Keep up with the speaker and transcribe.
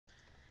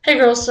Hey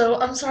girls, so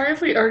I'm sorry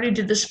if we already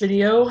did this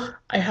video.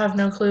 I have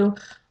no clue,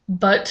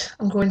 but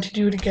I'm going to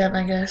do it again,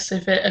 I guess.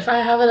 If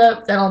I have it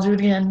up, then I'll do it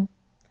again.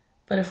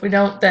 But if we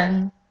don't,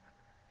 then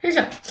here you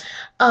go.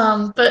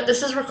 But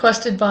this is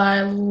requested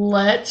by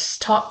Let's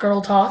Talk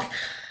Girl Talk,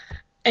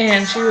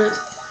 and she was.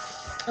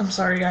 I'm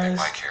sorry, guys.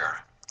 Mike here.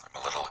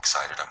 I'm a little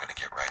excited. I'm gonna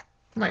get right.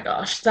 Oh my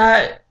gosh,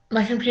 that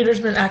my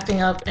computer's been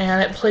acting up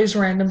and it plays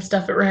random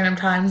stuff at random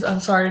times. I'm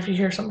sorry if you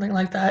hear something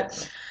like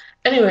that.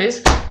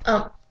 Anyways,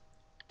 ow.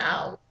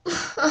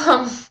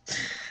 um,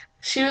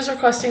 She was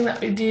requesting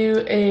that I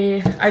do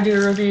a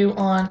review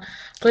on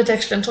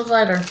Playtex Gentle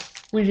Glider.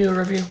 We do a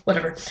review,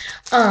 whatever.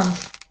 Um,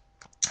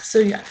 so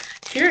yeah,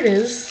 here it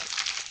is.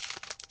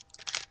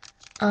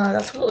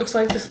 That's what it looks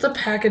like. This is the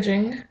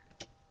packaging.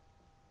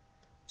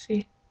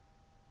 See?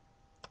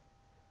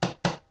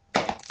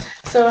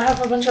 So I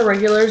have a bunch of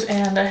regulars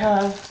and I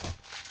have,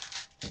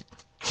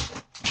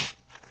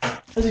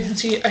 as you can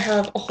see, I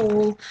have a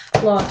whole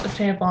lot of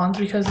tampons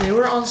because they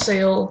were on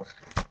sale.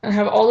 I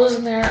have all those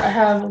in there. I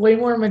have way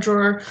more in my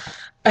drawer.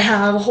 I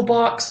have a whole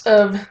box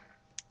of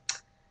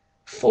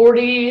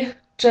 40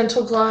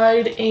 Gentle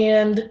Glide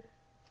and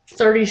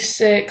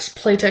 36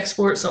 Playtex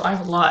Sport, so I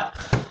have a lot.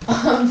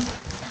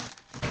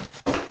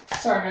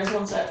 Sorry guys,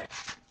 one sec.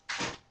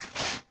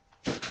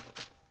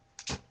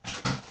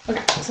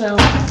 Okay, so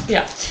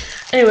yeah.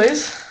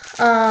 Anyways,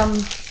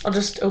 I'll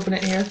just open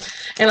it here.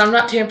 And I'm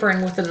not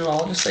tampering with it at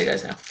all, just so you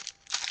guys know.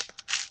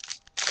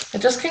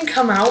 It just can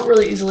come out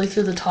really easily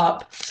through the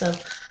top, so,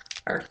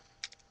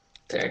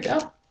 there you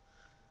go.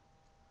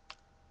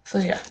 So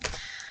yeah.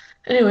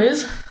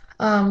 Anyways,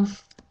 that's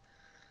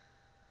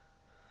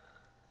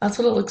what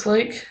it looks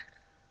like.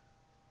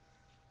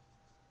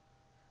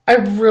 I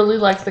really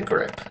like the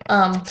grip.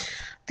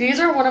 These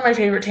are one of my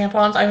favorite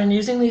tampons. I've been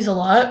using these a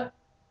lot.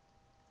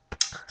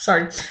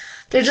 Sorry.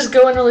 They just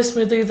go in really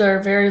smoothly. They're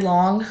very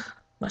long,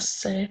 must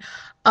say.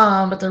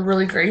 But they're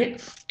really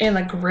great. And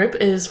the grip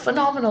is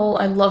phenomenal.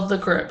 I love the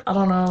grip. I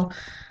don't know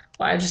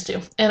why, I just do.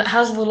 And it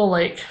has a little,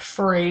 like,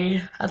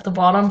 fray at the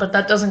bottom, but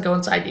that doesn't go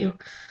inside you.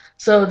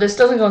 So this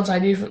doesn't go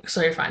inside you,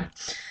 so you're fine.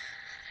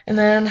 And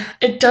then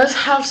it does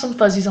have some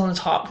fuzzies on the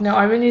top. Now,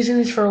 I've been using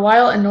these for a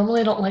while, and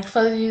normally I don't like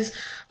fuzzies,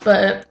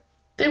 but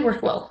they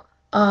work well.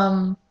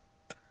 I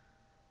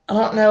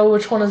don't know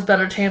which one is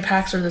better,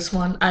 Tampax or this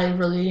one. I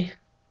really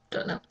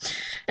don't know.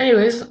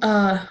 Anyways,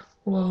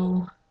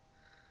 whoa.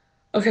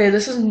 Okay,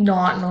 this is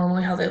not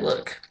normally how they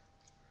look.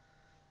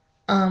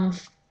 Um,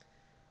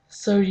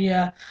 so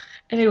yeah.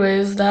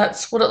 Anyways,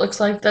 that's what it looks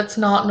like. That's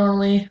not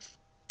normally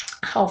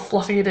how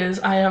fluffy it is.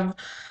 I have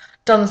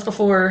done this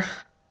before.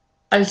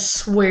 I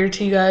swear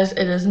to you guys,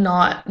 it is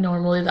not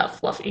normally that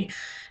fluffy.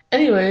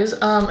 Anyways,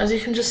 as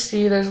you can just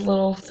see, there's a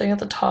little thing at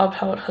the top,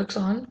 how it hooks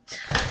on.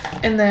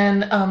 And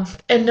then,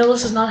 and no,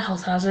 this is not a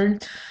health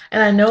hazard.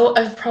 And I know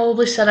I've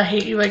probably said I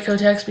hate you by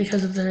Kotex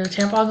because of their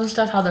tampons and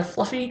stuff, how they're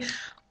fluffy,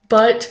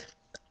 but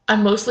I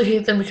mostly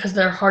hate them because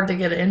they're hard to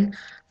get in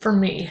for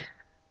me.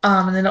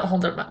 And they don't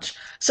hold that much.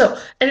 So,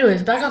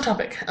 anyways, back on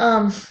topic.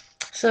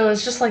 So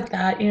it's just like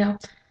that, you know,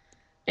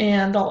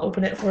 and I'll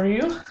open it for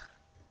you.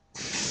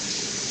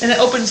 And it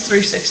opens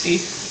 360.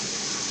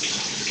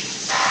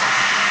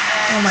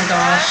 Oh my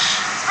gosh.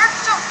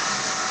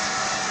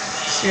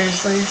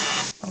 Seriously?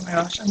 Oh my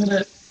gosh,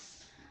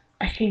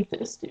 I hate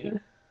this, dude.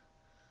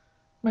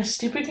 My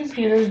stupid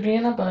computer's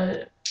being a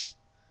butt.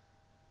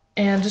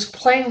 And just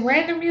playing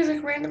random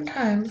music random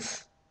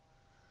times.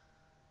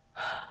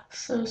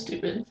 So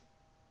stupid.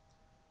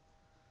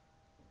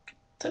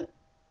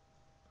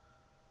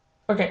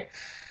 Okay.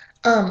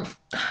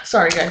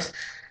 Sorry guys.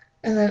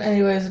 And then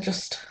anyways, it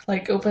just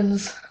like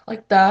opens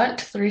like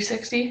that,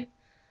 360.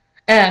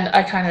 And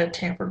I kind of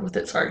tampered with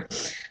it, sorry.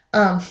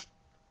 And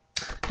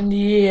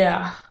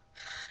yeah.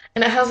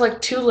 And it has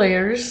like 2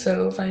 layers,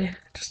 so if I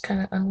just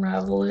kind of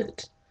unravel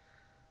it.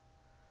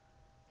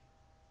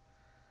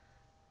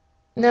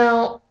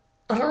 Now,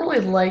 I don't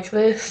really like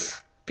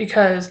this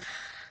because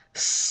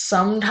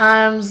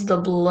sometimes the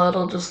blood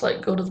will just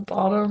like go to the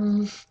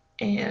bottom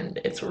and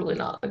it's really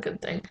not a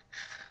good thing.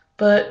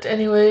 But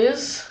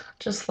anyways,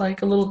 just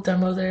like a little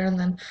demo there, and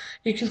then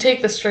you can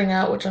take the string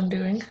out, which I'm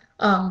doing.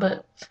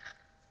 But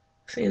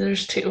see,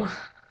 there's 2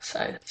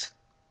 sides.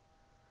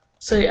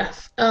 So yeah,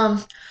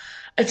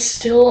 it's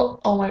still,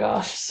 oh my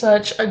gosh,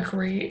 such a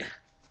great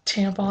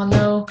tampon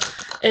though.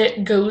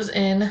 It goes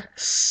in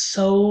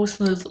so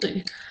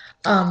smoothly.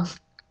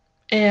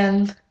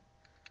 And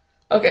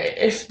okay,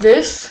 I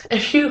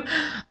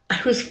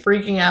was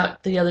freaking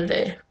out the other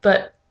day,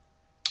 but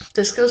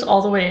this goes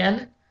all the way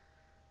in.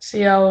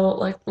 See how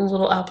like the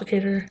little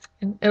applicator,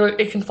 and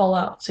it can fall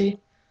out. See?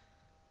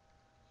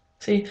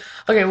 Okay,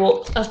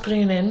 well I was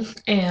putting it in,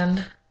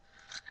 and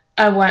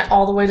I went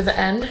all the way to the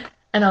end,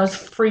 and I was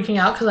freaking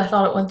out because I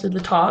thought it went through the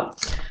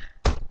top.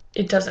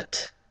 It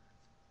doesn't.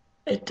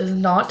 It does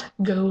not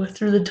go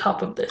through the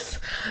top of this.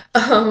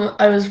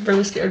 I was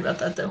really scared about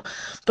that though,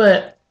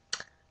 but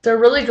they're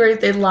really great.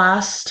 They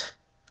last,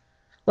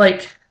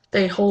 like,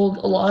 they hold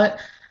a lot.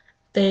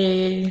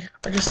 They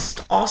are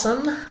just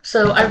awesome.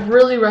 So I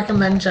really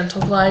recommend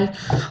Gentle Glide.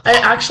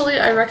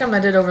 I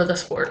recommend it over the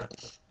Sport.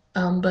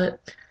 But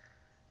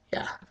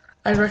yeah,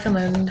 I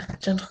recommend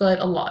Gentle Glide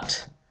a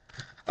lot.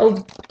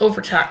 Oh,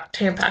 over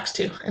Tampax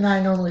too, and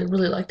I normally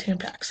really like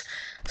Tampax.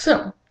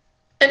 So,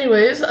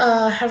 anyways,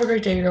 have a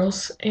great day,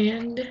 girls,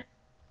 and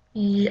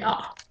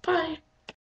yeah, bye.